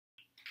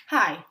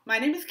Hi, my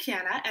name is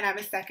Kiana, and I'm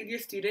a second-year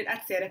student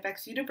at Santa Fe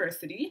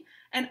University,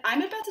 and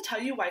I'm about to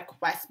tell you why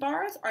Quest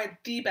bars are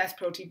the best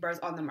protein bars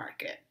on the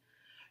market.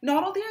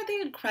 Not only are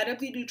they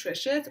incredibly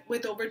nutritious,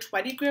 with over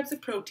 20 grams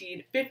of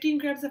protein, 15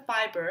 grams of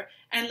fiber,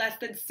 and less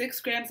than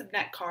 6 grams of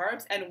net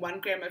carbs and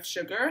 1 gram of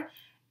sugar,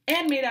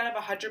 and made out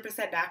of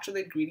 100% natural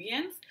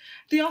ingredients,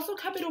 they also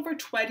come in over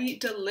 20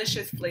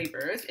 delicious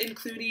flavors,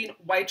 including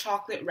white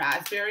chocolate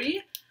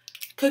raspberry,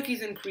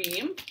 cookies and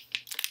cream,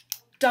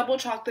 double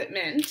chocolate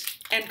mint,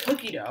 and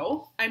cookie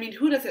dough. I mean,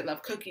 who doesn't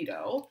love cookie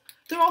dough?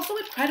 They're also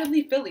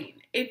incredibly filling.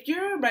 If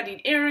you're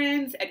running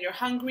errands and you're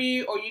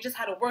hungry, or you just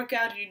had a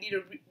workout and you need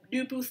a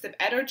new boost of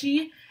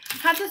energy,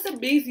 have this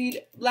amazing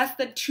less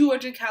than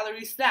 200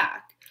 calorie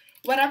snack.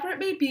 Whatever it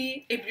may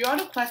be, if you're on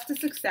a quest to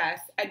success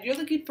and you're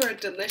looking for a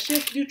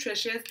delicious,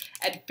 nutritious,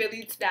 and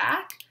filling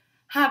snack,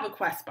 have a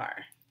Quest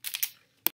bar.